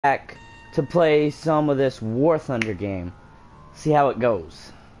back to play some of this War Thunder game. See how it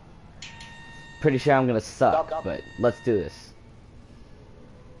goes. Pretty sure I'm gonna suck, but let's do this.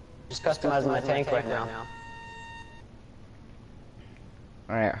 Just customizing my tank right now.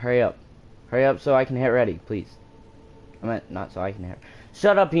 Alright, hurry up. Hurry up so I can hit ready, please. I meant not so I can hit.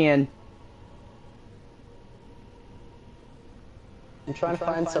 Shut up, Ian. I'm trying to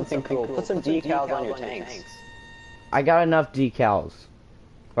find something cool. Put some decals on your tanks. I got enough decals.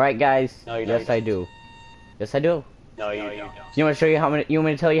 Right, guys? No, you yes, don't. I do. Yes, I do. No, you don't. You want to show you how many? You want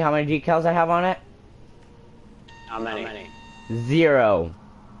me to tell you how many decals I have on it? How many? 0.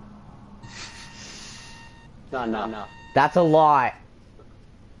 No. That's a lot.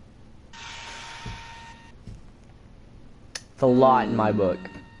 It's a lot in my book.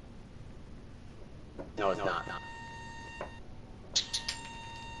 No, it's not.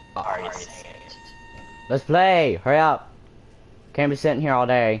 Alright. Let's play. Hurry up. Can't be sitting here all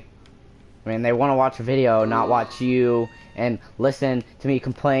day. I mean, they want to watch a video, not watch you, and listen to me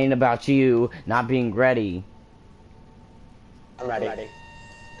complain about you not being ready. I'm ready.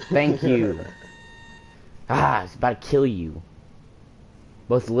 Thank you. It's about to kill you.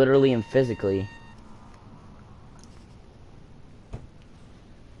 Both literally and physically.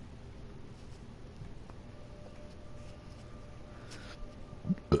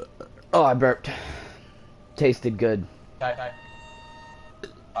 Oh, I burped. Tasted good.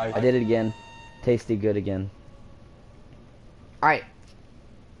 I did it again. Tasted good again. Alright.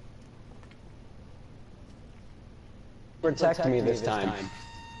 Protect me this time.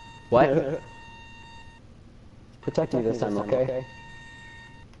 What? Protect me this time, okay?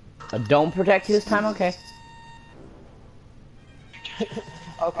 Don't protect you this time? Okay.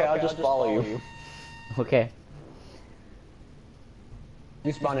 Okay, I'll just follow you. Okay.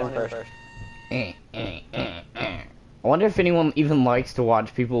 You spawn in first. I wonder if anyone even likes to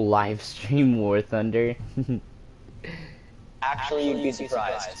watch people live stream War Thunder. Actually, you'd be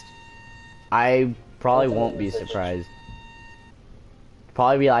surprised. I probably won't be surprised.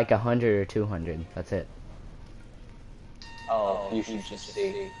 Probably be like 100 or 200. That's it. Oh, you should just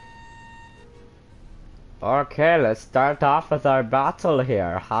see. Okay, let's start off with our battle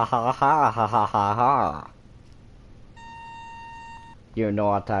here. Ha ha ha ha ha ha ha. You know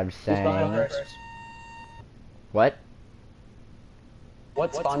what I'm saying? What?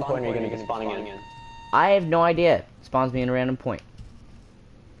 What spawn point are you going to be spawning in? I have no idea. It spawns me in a random point.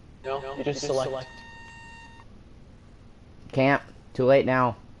 No, you just select. Can't. Too late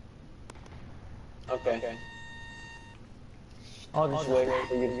now. Okay. I'll just wait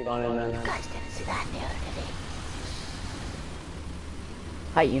for you to spawn in then. You guys didn't see that near, did they?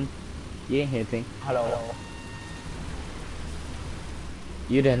 Hi, Ian. You didn't hear anything. Hello.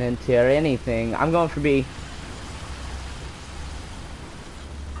 You didn't hear anything. I'm going for B.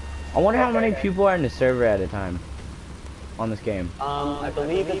 I wonder how many people are in the server at a time on this game. I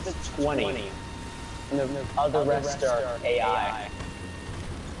believe it's 20. And the other rest are AI.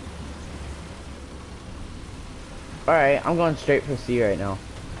 Alright, I'm going straight for C right now.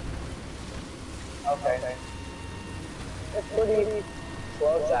 Okay. It's pretty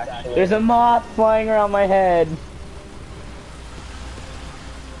close, actually. There's a moth flying around my head.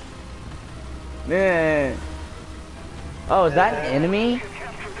 Man. Oh, is that an enemy?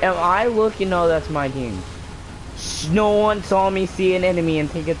 Am I looking? No, that's my team. Shh, no one saw me see an enemy and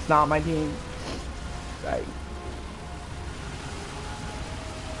think it's not my team. Right.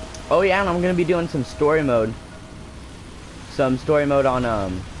 Oh yeah, and I'm gonna be doing some story mode. Some story mode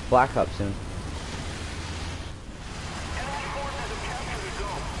on Black Ops soon.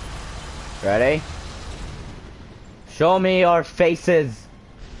 Ready? Show me your faces.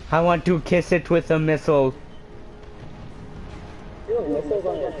 I want to kiss it with a missile. You have missiles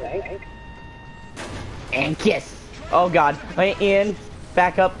on your tank? And kiss. Oh god. Hey, Ian,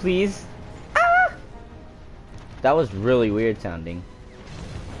 back up please. Ah! That was really weird sounding.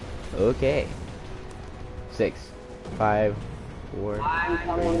 Okay. 6, 5, 4, 3,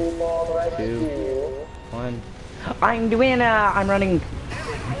 2, 1. I'm doing I'm running.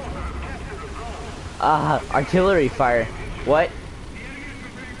 Artillery fire. What?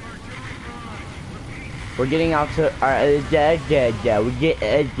 We're getting out to we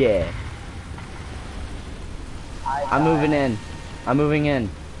get I'm moving in. I'm moving in.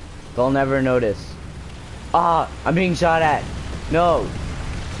 They'll never notice. I'm being shot at. No.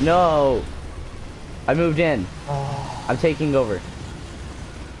 No. I moved in. I'm taking over.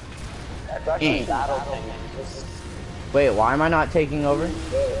 Wait, why am I not taking over?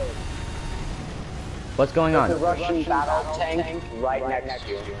 What's going on? There's a Russian battle tank right next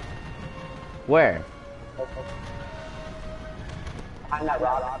to you. Where? I'm that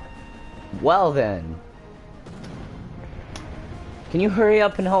rock. Well then. Can you hurry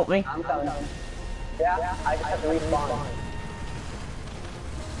up and help me? I'm coming. Yeah, I just have to respawn.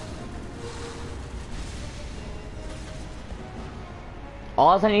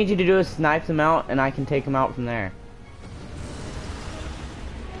 All I need you to do is snipe them out and I can take them out from there.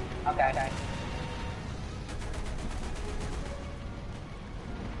 Okay.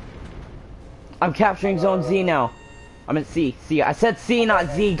 I'm capturing zone Z now. I'm at C. C. I said C, not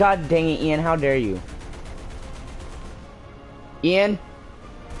Z. God dang it, Ian. How dare you? Ian?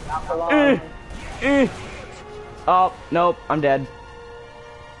 Not for long. Oh, nope. I'm dead.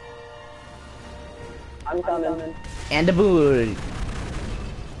 I'm coming. And a boot.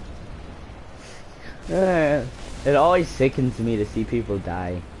 It always sickens me to see people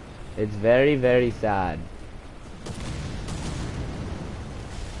die. It's very, very sad.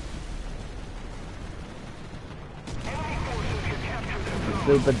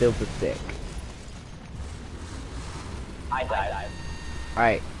 Super duper sick. I died.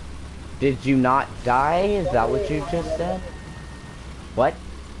 Alright. Did you not die? Is that what you just said? What?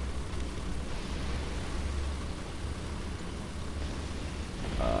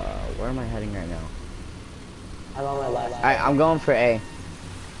 Where am I heading right now? I'm on my left. Alright, I'm going for A.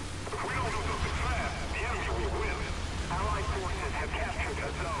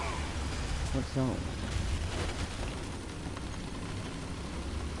 What zone?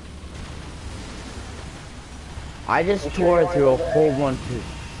 I just tore through a whole bunch of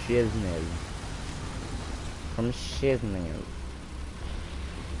shizness. From shizness.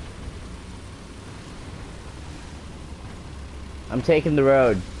 I'm taking the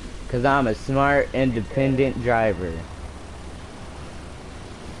road, cause I'm a smart, independent driver.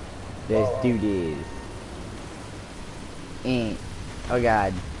 Let's do this. Oh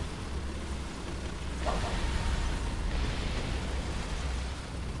god.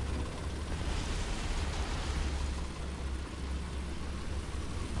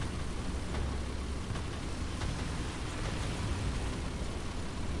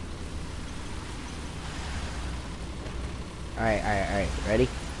 Alright, ready?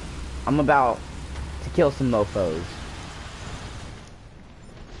 I'm about to kill some mofos.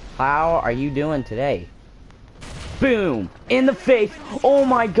 How are you doing today? Boom! In the face! Oh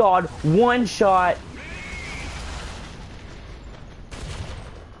my god! One shot!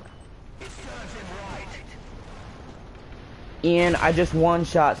 Ian, I just one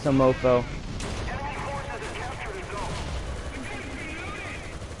shot some mofo.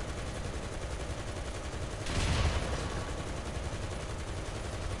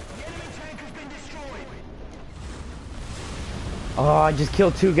 Oh, I just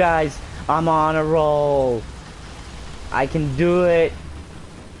killed two guys. I'm on a roll. I can do it.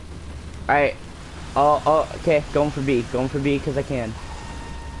 Alright. Oh, okay. Going for B. Going for B because I can.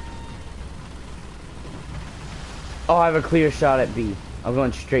 Oh, I have a clear shot at B. I'm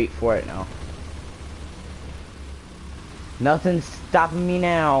going straight for it now. Nothing's stopping me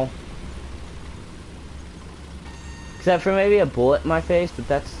now. Except for maybe a bullet in my face, but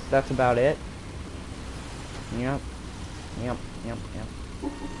that's about it. Yep.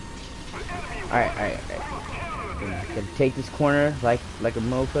 Alright. Gonna take this corner like a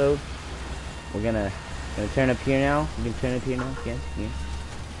mofo. We're gonna turn up here now. We can turn up here now. Yeah.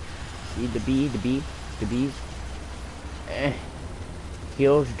 See the bees.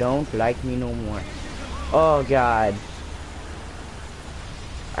 Heels don't like me no more. Oh god.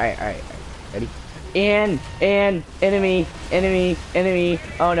 Alright. Ready? Enemy.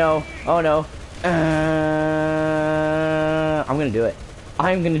 Oh no. I'm gonna do it.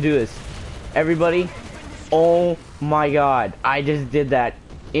 I'm gonna do this. Everybody. Oh my god. I just did that.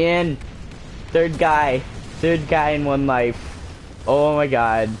 Third guy in one life. Oh my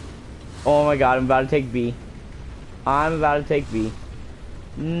god. I'm about to take B.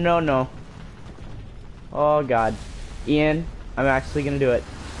 No. Oh god. Ian, I'm actually gonna do it.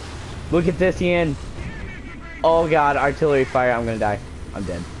 Look at this, Ian. Oh god, artillery fire. I'm gonna die. I'm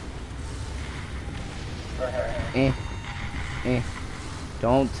dead.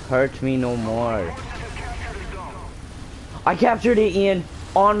 Don't hurt me no more. I captured it, Ian,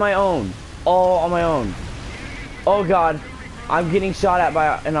 on my own. All on my own. Oh god, I'm getting shot at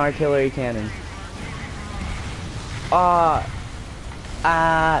by an artillery cannon. I'm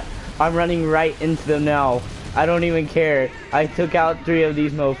running right into them now. I don't even care. I took out 3 of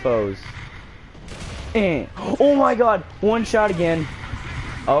these mofos. Oh my god, one shot again.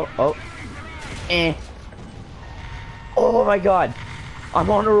 Oh. Oh my god. I'm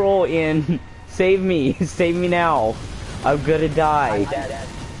on a roll, Ian. Save me. Save me now. I'm gonna die.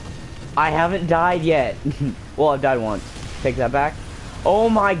 I haven't died yet. Well, I've died once. Take that back. Oh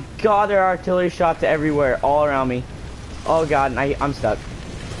my god, there are artillery shots everywhere, all around me. Oh god, and I'm stuck.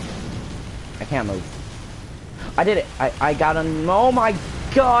 I can't move. I did it. I got him. Oh my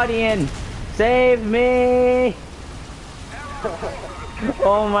god, Ian! Save me!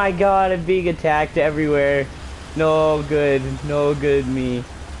 Oh my god, I'm being attacked everywhere. No good. No good, me.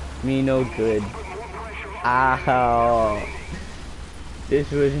 Me no good. Ow. This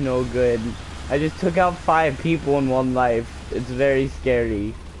was no good. I just took out 5 people in one life. It's very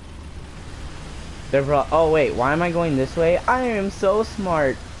scary. Oh wait, why am I going this way? I am so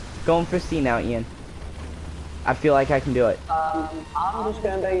smart. Going for C now, Ian. I feel like I can do it. I'm just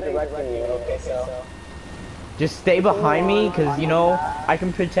gonna be directing you, okay, so. Just stay behind me, because, you know, I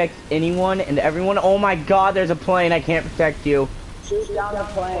can protect anyone and everyone. Oh my god, there's a plane. I can't protect you. Shoot down the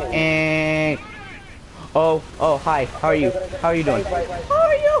plane. And... Oh, hi. How are you? How are you doing? How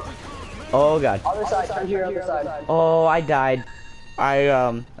are you? Oh god. Other side, turn to your other side. Oh, I died.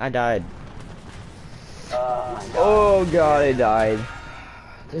 I died. Oh god, I died.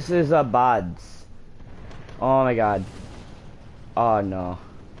 This is a bods. Oh my god. Oh no.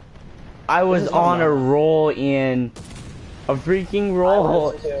 I was on a roll, in a freaking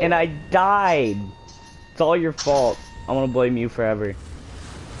roll, and I died. It's all your fault. I'm gonna blame you forever.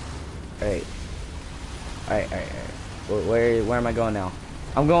 Alright. Where am I going now?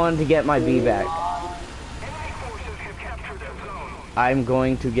 I'm going to get my B back. I'm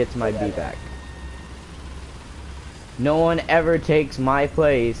going to get my B back. No one ever takes my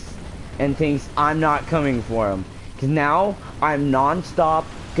place and thinks I'm not coming for them. Because now I'm non-stop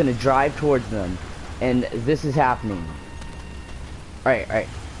gonna drive towards them. And this is happening. Alright.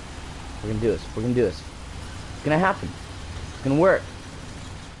 We're gonna do this. We're gonna do this. It's gonna happen. It's gonna work.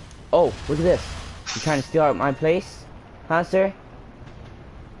 Oh, look at this. You trying to steal out my place? Huh, sir?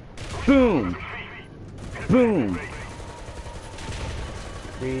 Boom! Boom!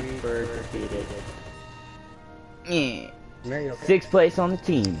 3 birds defeated. Yeah. 6th place on the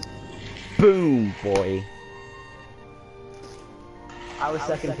team. Boom, boy. I was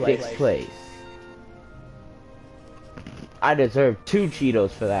second place. 6th place. I deserve 2 Cheetos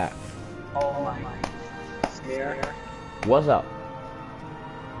for that. Oh my. Smear. What's up?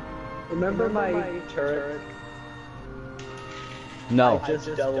 Remember my turret? No.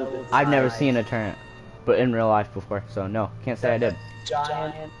 I've never size. seen a turret, but in real life before, so no, can't say I did.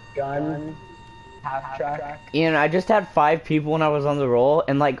 Giant gun, half track. Ian, I just had 5 people when I was on the roll,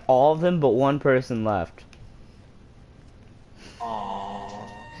 and like all of them but 1 person left. Aww.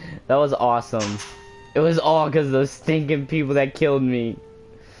 That was awesome. It was all because of those stinking people that killed me.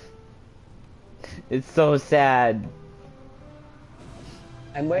 It's so sad.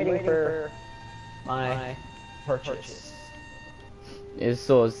 I'm waiting for my purchase. It's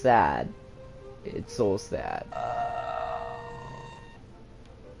so sad. It's so sad.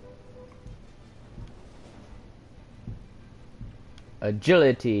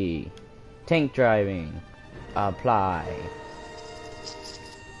 Agility. Tank driving. Apply.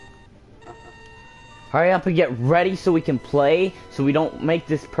 Hurry up and get ready so we can play, so we don't make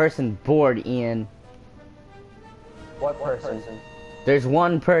this person bored, Ian. What person? There's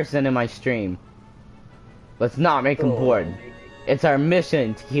 1 person in my stream. Let's not make him bored. It's our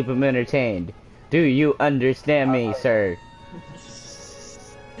mission to keep him entertained. Do you understand me, sir?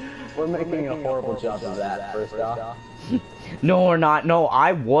 We're making a horrible job of that, first off. No, we're not. No,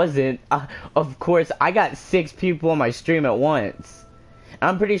 I wasn't. Of course, I got 6 people on my stream at once.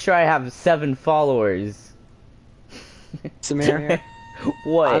 I'm pretty sure I have 7 followers. Samir,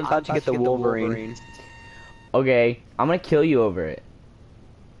 What? I'm about to get the Wolverine. Okay, I'm gonna kill you over it.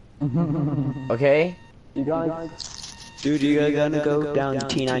 Okay? You guys? Dude, you gonna go down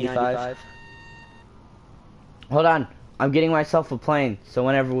T95? Hold on. I'm getting myself a plane, so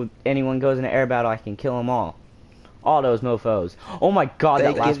whenever anyone goes in an air battle, I can kill them all. All those mofos. Oh my god,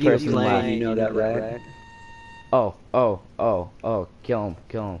 that last person left. You know that, right? Oh. Kill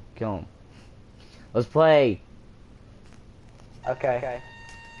him. Let's play. Okay.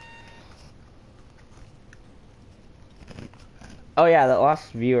 Oh yeah, that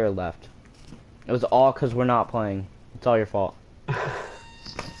last viewer left. It was all because we're not playing. It's all your fault.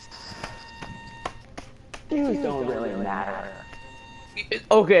 Views don't really matter.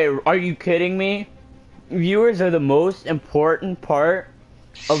 Okay, are you kidding me? Viewers are the most important part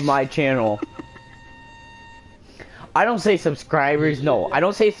of my channel. I don't say subscribers, no. I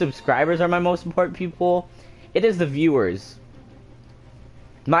don't say subscribers are my most important people. It is the viewers.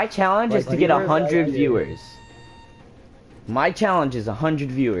 My challenge is to get 100 viewers. My challenge is 100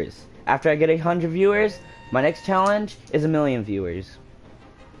 viewers. After I get 100 viewers, my next challenge is 1,000,000 viewers.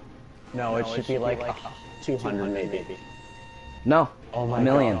 No, it should be like 200 maybe. No. Oh my a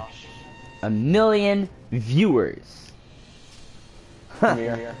million. gosh. A million viewers. Huh.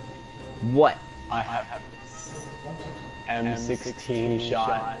 Here, What? I have M16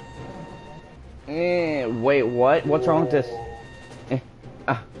 shot. Wait, what? What's wrong with this?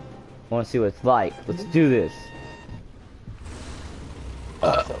 I want to see what it's like. Let's do this.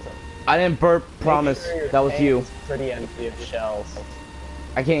 I didn't burp, promise. Sure your That was tank you. is pretty empty of shells.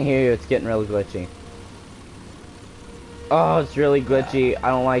 I can't hear you, it's getting really glitchy. Oh, it's really glitchy. I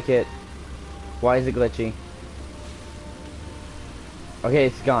don't like it. Why is it glitchy? Okay,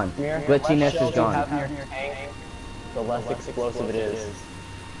 it's gone. Glitchiness is gone. Tank, the less explosive it is.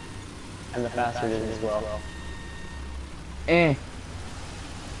 And the faster it is as well.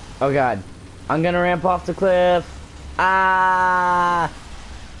 Oh god. I'm gonna ramp off the cliff. Ah!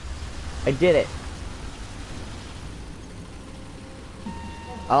 I did it.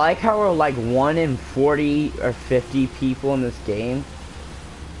 I like how we're like 1 in 40 or 50 people in this game.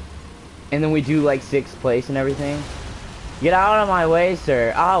 And then we do like 6th place and everything. Get out of my way,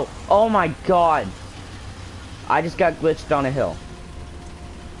 sir. Ow. Oh my god. I just got glitched on a hill.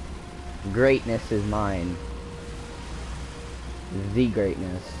 Greatness is mine. The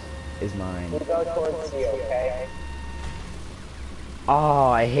greatness is mine. We'll go towards you, okay? Oh,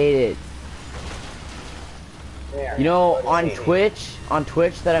 I hate it. There. You know, Let's on see.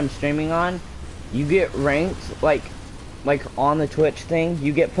 Twitch that I'm streaming on, you get ranked, like on the Twitch thing,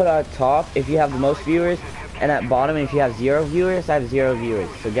 you get put at top if you have the most viewers, and at bottom if you have 0 viewers. I have 0 viewers,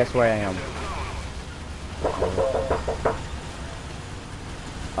 so guess where I am.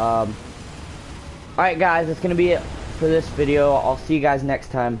 Alright guys, that's gonna be it for this video. I'll see you guys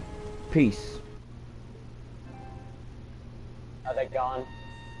next time. Peace. Are they gone?